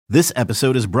This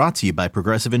episode is brought to you by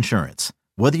Progressive Insurance.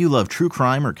 Whether you love true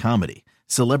crime or comedy,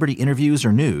 celebrity interviews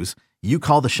or news, you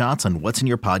call the shots on what's in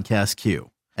your podcast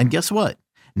queue. And guess what?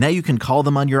 Now you can call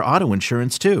them on your auto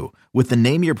insurance too with the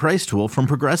Name Your Price tool from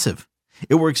Progressive.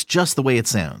 It works just the way it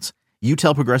sounds. You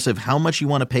tell Progressive how much you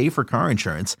want to pay for car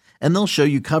insurance, and they'll show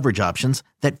you coverage options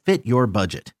that fit your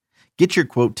budget. Get your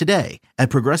quote today at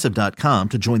Progressive.com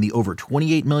to join the over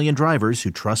 28 million drivers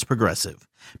who trust Progressive.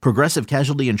 Progressive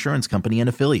Casualty Insurance Company and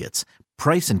Affiliates.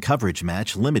 Price and coverage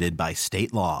match limited by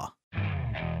state law.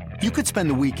 You could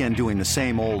spend the weekend doing the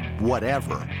same old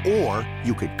whatever, or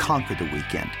you could conquer the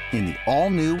weekend in the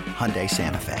all-new Hyundai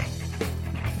Santa Fe.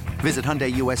 Visit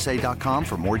HyundaiUSA.com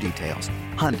for more details.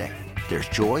 Hyundai, there's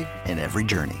joy in every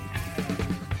journey.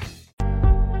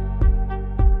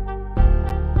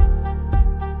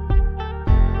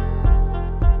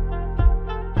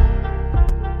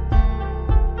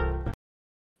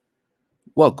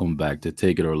 Welcome back to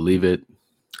Take It or Leave It.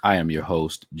 I am your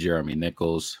host, Jeremy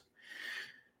Nichols.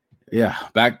 Yeah,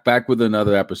 back with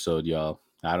another episode, y'all.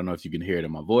 I don't know if you can hear it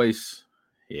in my voice.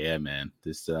 Yeah, man.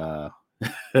 This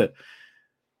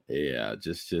yeah,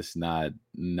 just not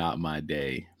my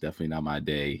day. Definitely not my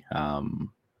day.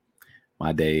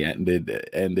 My day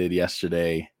ended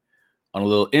yesterday on a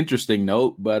little interesting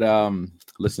note, but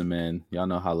listen, man, y'all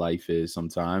know how life is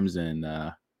sometimes, and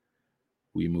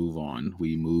we move on.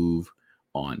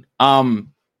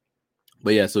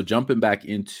 But yeah, so jumping back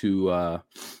into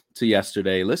to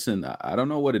yesterday. Listen, I don't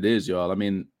know what it is, y'all. I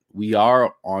mean, we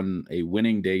are on a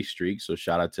winning day streak, so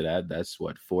shout out to that. That's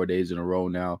 4 days in a row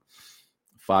now.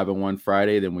 5-1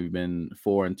 Friday, then we've been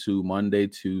 4-2 Monday,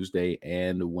 Tuesday,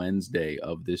 and Wednesday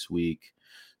of this week.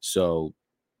 So,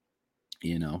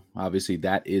 obviously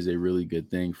that is a really good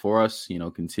thing for us.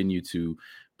 Continue to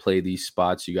play these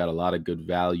spots. You got a lot of good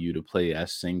value to play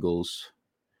as singles.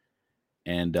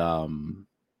 And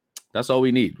that's all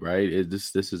we need, right?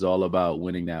 This is all about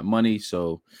winning that money.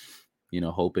 So,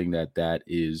 hoping that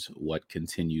is what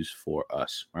continues for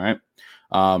us, right?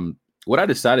 What I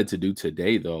decided to do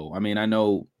today, though, I mean, I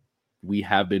know we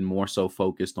have been more so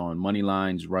focused on money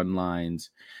lines, run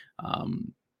lines,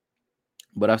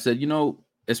 but I said,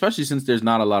 especially since there's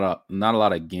not a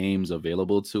lot of games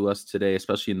available to us today,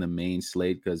 especially in the main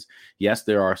slate, because yes,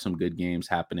 there are some good games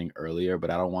happening earlier, but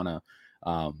I don't want to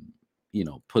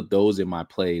put those in my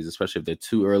plays, especially if they're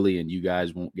too early and you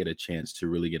guys won't get a chance to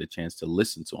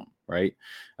listen to them, right?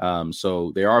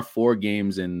 So there are 4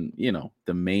 games in,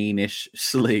 the main-ish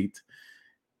slate.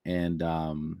 And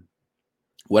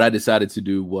what I decided to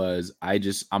do was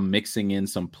I'm mixing in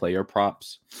some player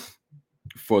props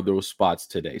for those spots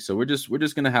today. So we're just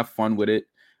going to have fun with it.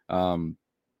 I'm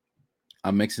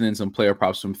mixing in some player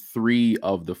props from 3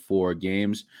 of the 4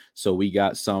 games. So we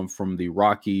got some from the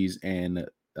Rockies and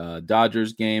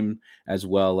Dodgers game, as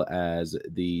well as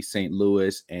the St.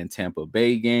 Louis and Tampa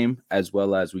Bay game, as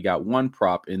well as we got 1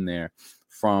 prop in there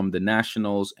from the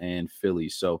Nationals and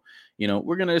Phillies. So,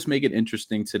 we're going to just make it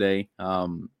interesting today.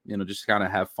 Just kind of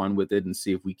have fun with it and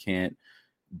see if we can't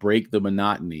break the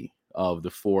monotony of the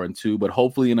 4-2, but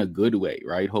hopefully in a good way,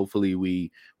 right? Hopefully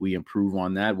we improve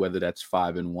on that, whether that's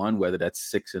 5-1, whether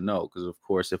that's 6-0, because of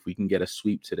course, if we can get a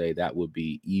sweep today, that would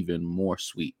be even more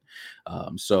sweet.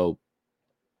 So,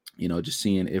 just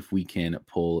seeing if we can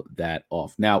pull that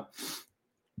off. Now,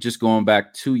 just going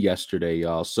back to yesterday,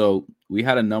 y'all. So we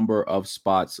had a number of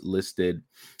spots listed,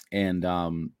 and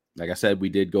like I said, we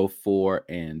did go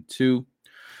 4-2.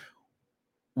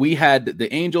 We had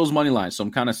the Angels money line. So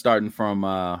I'm kind of starting from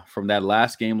that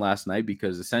last game last night,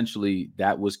 because essentially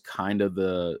that was kind of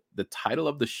the title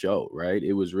of the show, right?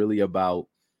 It was really about,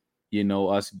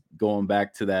 us going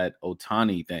back to that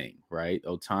Ohtani thing, right?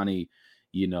 Ohtani,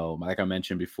 like I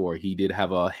mentioned before, he did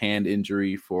have a hand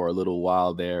injury for a little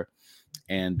while there.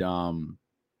 And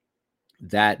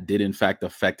that did, in fact,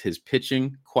 affect his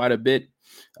pitching quite a bit.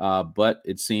 But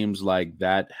it seems like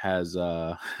that has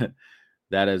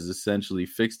that has essentially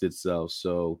fixed itself.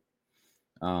 So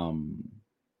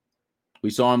we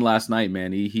saw him last night,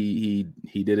 man. He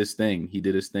did his thing. He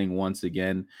did his thing once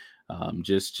again.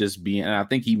 Just being, and I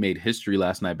think he made history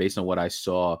last night based on what I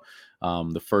saw.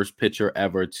 The first pitcher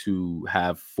ever to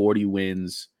have 40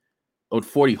 wins, or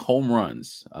 40 home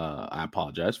runs.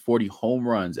 40 home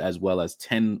runs, as well as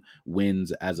 10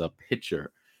 wins as a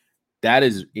pitcher. That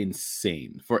is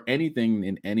insane for anything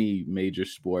in any major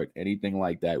sport, anything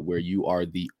like that, where you are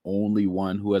the only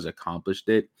one who has accomplished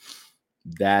it.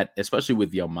 That, especially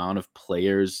with the amount of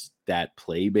players that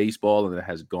play baseball and that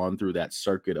has gone through that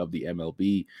circuit of the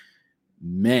MLB,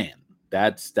 man,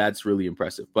 that's really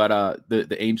impressive. But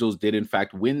the Angels did in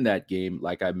fact win that game,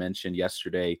 like I mentioned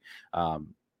yesterday.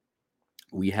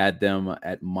 We had them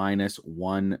at minus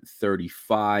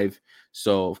 135.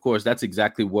 So, of course, that's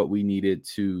exactly what we needed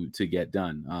to get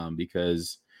done,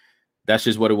 because that's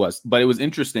just what it was. But it was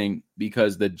interesting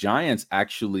because the Giants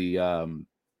actually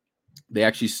they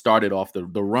actually started off the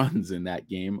runs in that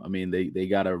game. I mean, they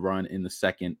got a run in the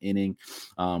second inning,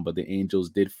 but the Angels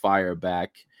did fire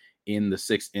back in the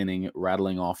sixth inning,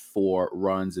 rattling off 4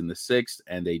 runs in the sixth,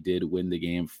 and they did win the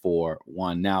game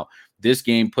 4-1. Now, this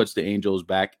game puts the Angels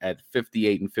back at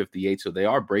 58-58, so they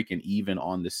are breaking even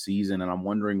on the season, and I'm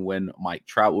wondering when Mike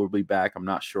Trout will be back. I'm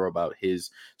not sure about his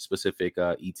specific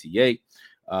ETA.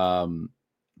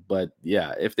 But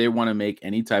yeah, if they want to make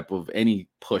any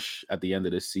push at the end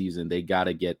of the season, they got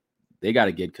to get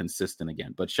consistent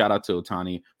again. But shout out to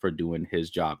Ohtani for doing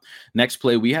his job. Next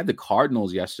play, we had the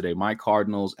Cardinals yesterday. My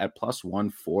Cardinals at plus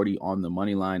 140 on the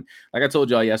money line. Like I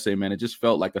told y'all yesterday, man, it just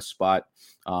felt like a spot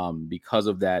because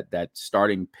of that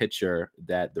starting pitcher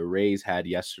that the Rays had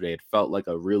yesterday. It felt like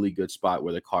a really good spot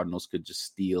where the Cardinals could just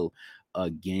steal a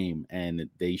game, and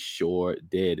they sure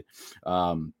did.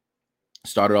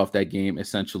 Started off that game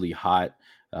essentially hot.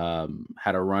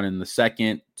 Had a run in the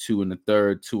second, 2 in the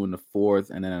third, 2 in the fourth,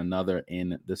 and then another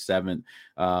in the seventh.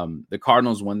 The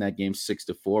Cardinals won that game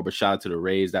 6-4, but shout out to the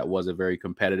Rays. That was a very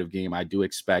competitive game. I do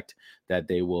expect that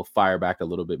they will fire back a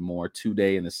little bit more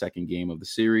today in the second game of the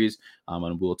series,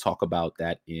 and we'll talk about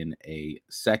that in a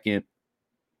second.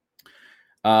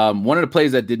 One of the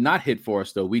plays that did not hit for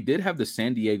us, though, we did have the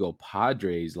San Diego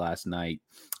Padres last night.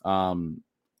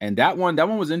 And that one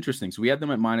was interesting. So we had them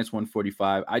at minus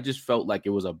 145. I just felt like it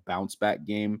was a bounce back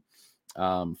game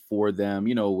for them,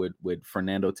 with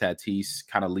Fernando Tatis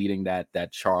kind of leading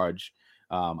that charge.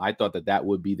 I thought that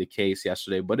would be the case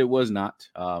yesterday, but it was not.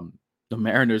 The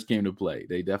Mariners came to play.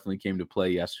 They definitely came to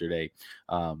play yesterday.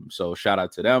 So shout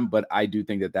out to them. But I do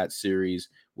think that series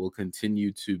will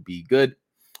continue to be good.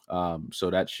 So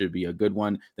that should be a good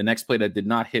one. The next play that did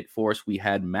not hit for us, we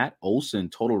had Matt Olson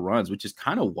total runs, which is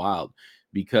kind of wild,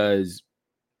 because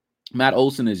Matt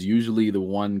Olson is usually the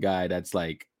one guy that's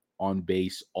like on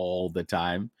base all the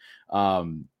time.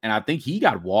 And I think he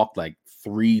got walked like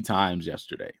 3 times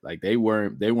yesterday. Like they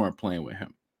weren't playing with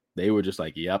him. They were just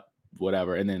like, yep,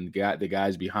 whatever. And then the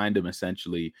guys behind him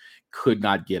essentially could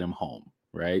not get him home.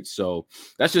 Right. So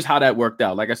that's just how that worked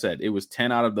out. Like I said, it was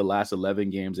 10 out of the last 11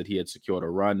 games that he had secured a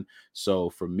run. So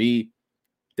for me,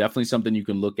 definitely something you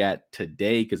can look at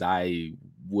today, because I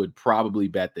would probably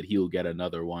bet that he'll get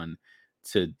another one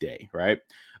today, right?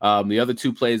 The other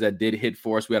 2 plays that did hit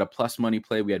for us, we had a plus money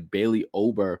play. We had Bailey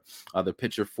Ober, the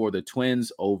pitcher for the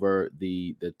Twins, over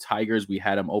the Tigers. We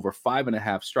had him over 5.5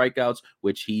 strikeouts,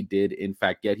 which he did in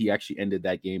fact get. He actually ended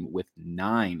that game with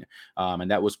 9,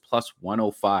 and that was plus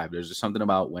 105. There's just something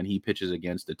about when he pitches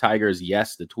against the Tigers.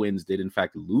 Yes, the Twins did in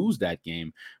fact lose that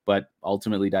game, but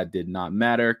ultimately that did not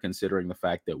matter, considering the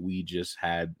fact that we just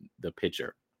had the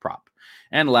pitcher prop.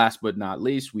 And last but not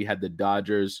least, we had the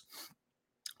Dodgers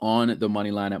on the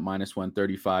money line at minus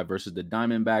 135 versus the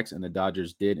Diamondbacks, and the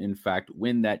Dodgers did in fact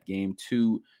win that game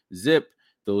 2-0.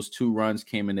 Those 2 runs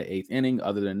came in the 8th inning.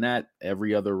 Other than that,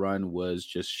 every other run was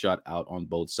just shut out on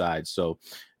both sides. So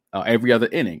every other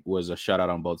inning was a shutout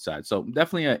on both sides. So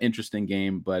definitely an interesting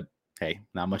game, but hey,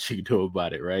 not much you can do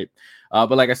about it, right? But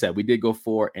like I said, we did go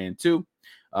 4-2.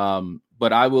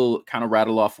 But I will kind of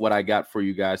rattle off what I got for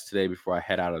you guys today before I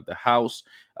head out of the house.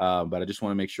 But I just want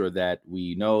to make sure that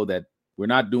we know that we're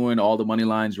not doing all the money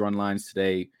lines, run lines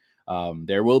today.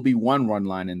 There will be one run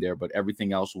line in there, but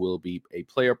everything else will be a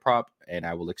player prop, and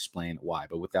I will explain why.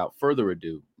 But without further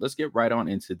ado, let's get right on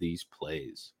into these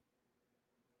plays.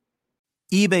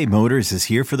 eBay Motors is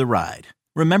here for the ride.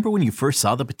 Remember when you first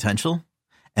saw the potential?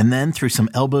 And then through some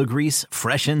elbow grease,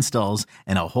 fresh installs,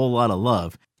 and a whole lot of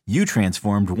love, you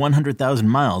transformed 100,000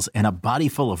 miles and a body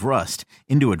full of rust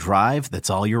into a drive that's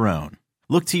all your own.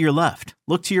 Look to your left.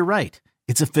 Look to your right.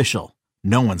 It's official.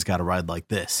 No one's got a ride like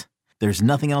this. There's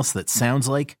nothing else that sounds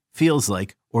like, feels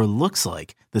like, or looks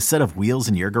like the set of wheels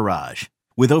in your garage.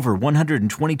 With over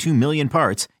 122 million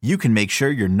parts, you can make sure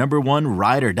your number one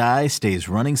ride or die stays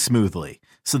running smoothly,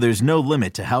 so there's no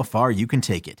limit to how far you can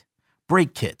take it.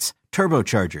 Brake kits,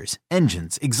 turbochargers,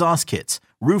 engines, exhaust kits,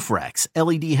 roof racks,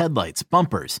 LED headlights,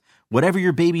 bumpers, whatever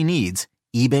your baby needs,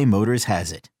 eBay Motors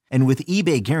has it. And with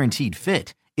eBay Guaranteed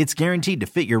Fit, it's guaranteed to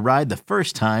fit your ride the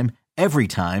first time, every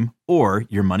time, or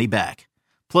your money back.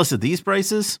 Plus, at these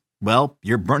prices, well,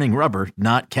 you're burning rubber,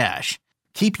 not cash.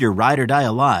 Keep your ride or die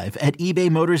alive at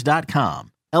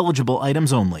ebaymotors.com. Eligible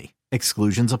items only.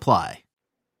 Exclusions apply.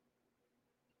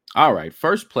 All right,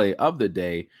 first play of the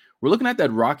day, We're looking at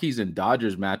that Rockies and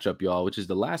Dodgers matchup, y'all, which is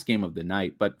the last game of the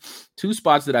night. But two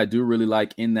spots that I do really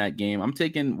like in that game.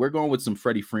 We're going with some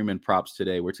Freddie Freeman props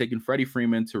today. We're taking Freddie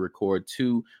Freeman to record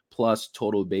 2+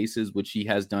 total bases, which he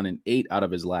has done in 8 out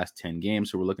of his last 10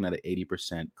 games. So we're looking at an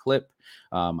 80% clip.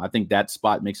 I think that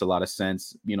spot makes a lot of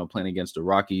sense, playing against the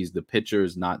Rockies. The pitcher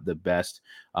is not the best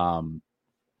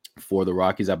for the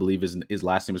Rockies. I believe his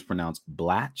last name is pronounced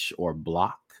Blatch or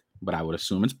Block, but I would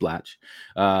assume it's Blatch.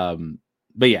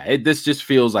 But yeah, this just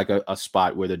feels like a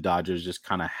spot where the Dodgers just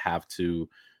kind of have to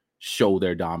show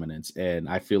their dominance. And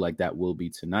I feel like that will be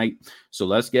tonight. So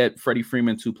let's get Freddie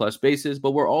Freeman 2+ bases,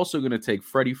 but we're also going to take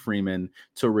Freddie Freeman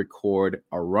to record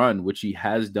a run, which he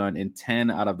has done in 10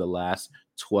 out of the last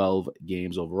 12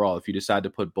 games overall. If you decide to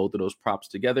put both of those props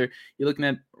together, you're looking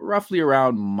at roughly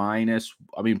around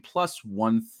plus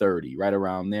 130, right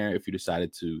around there. If you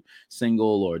decided to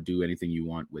single or do anything you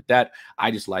want with that,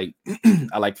 I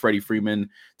like Freddie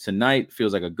Freeman tonight.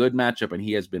 Feels like a good matchup, and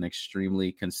he has been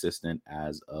extremely consistent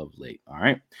as of late. All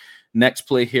right. Next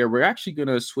play here, we're actually going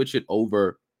to switch it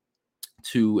over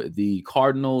to the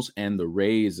Cardinals and the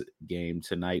Rays game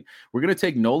tonight. We're going to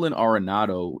take Nolan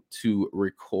Arenado to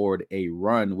record a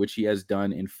run, which he has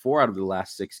done in 4 out of the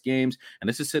last 6 games. And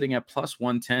this is sitting at plus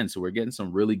 110. So we're getting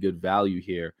some really good value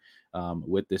here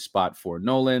with this spot for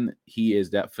Nolan. He's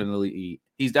definitely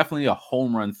a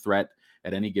home run threat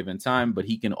at any given time, but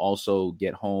he can also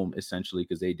get home essentially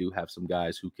because they do have some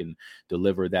guys who can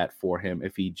deliver that for him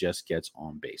if he just gets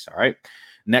on base. All right.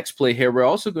 Next play here, we're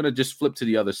also going to just flip to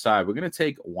the other side. We're going to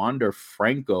take Wander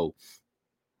Franco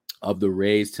of the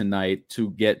Rays tonight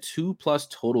to get 2+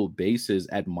 total bases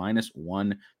at minus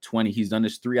 120. He's done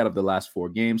this 3 out of the last 4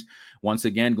 games. Once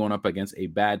again, going up against a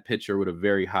bad pitcher with a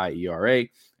very high ERA.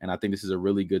 And I think this is a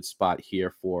really good spot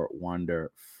here for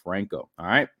Wander Franco. All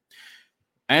right.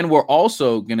 And we're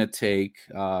also going to take,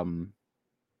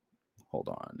 hold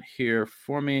on here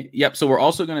for me. Yep. So we're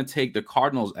also going to take the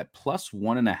Cardinals at plus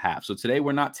 1.5. So today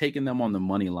we're not taking them on the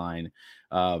money line.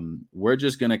 We're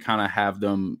just going to kind of have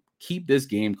them keep this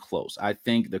game close. I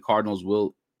think the Cardinals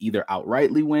will either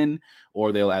outrightly win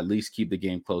or they'll at least keep the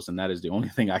game close. And that is the only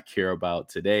thing I care about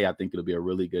today. I think it'll be a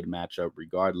really good matchup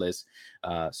regardless.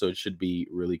 So it should be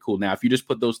really cool. Now, if you just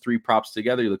put those 3 props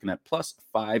together, you're looking at plus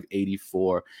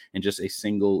 584 and just a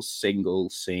single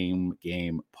same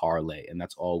game parlay. And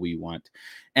that's all we want.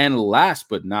 And last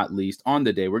but not least on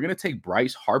the day, we're going to take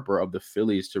Bryce Harper of the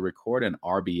Phillies to record an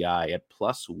RBI at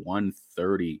plus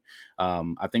 130.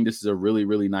 I think this is a really,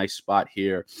 really nice spot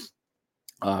here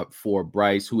for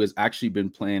Bryce, who has actually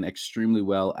been playing extremely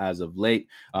well as of late.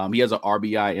 He has an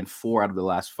RBI in 4 out of the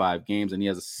last 5 games, and he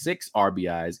has 6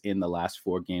 RBIs in the last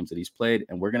 4 games that he's played.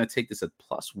 And we're going to take this at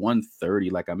plus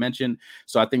 130, like I mentioned.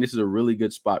 So I think this is a really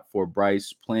good spot for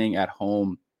Bryce playing at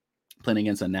home, playing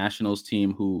against a Nationals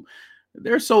team who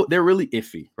they're really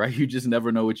iffy, right? You just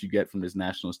never know what you get from this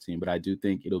Nationals team, but I do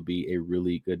think it'll be a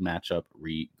really good matchup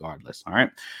regardless. All right.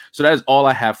 So that is all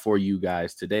I have for you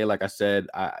guys today. Like I said,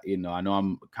 I know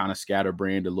I'm kind of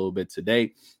scatterbrained a little bit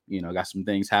today. Got some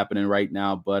things happening right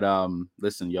now, but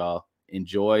listen, y'all,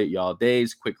 enjoy y'all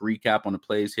days. Quick recap on the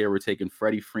plays here. We're taking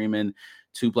Freddie Freeman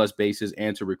 2+ bases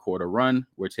and to record a run.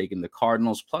 We're taking the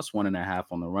Cardinals plus 1.5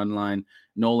 on the run line,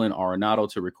 Nolan Arenado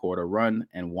to record a run,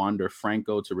 and Wander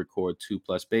Franco to record 2+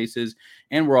 bases.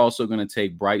 And we're also going to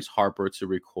take Bryce Harper to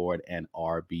record an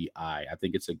RBI. I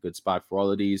think it's a good spot for all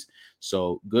of these.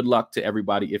 So good luck to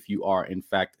everybody if you are in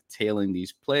fact tailing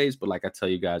these plays. But like I tell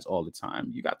you guys all the time,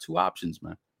 you got 2 options,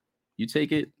 man. You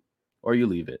take it or you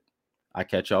leave it. I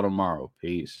catch y'all tomorrow.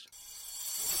 Peace.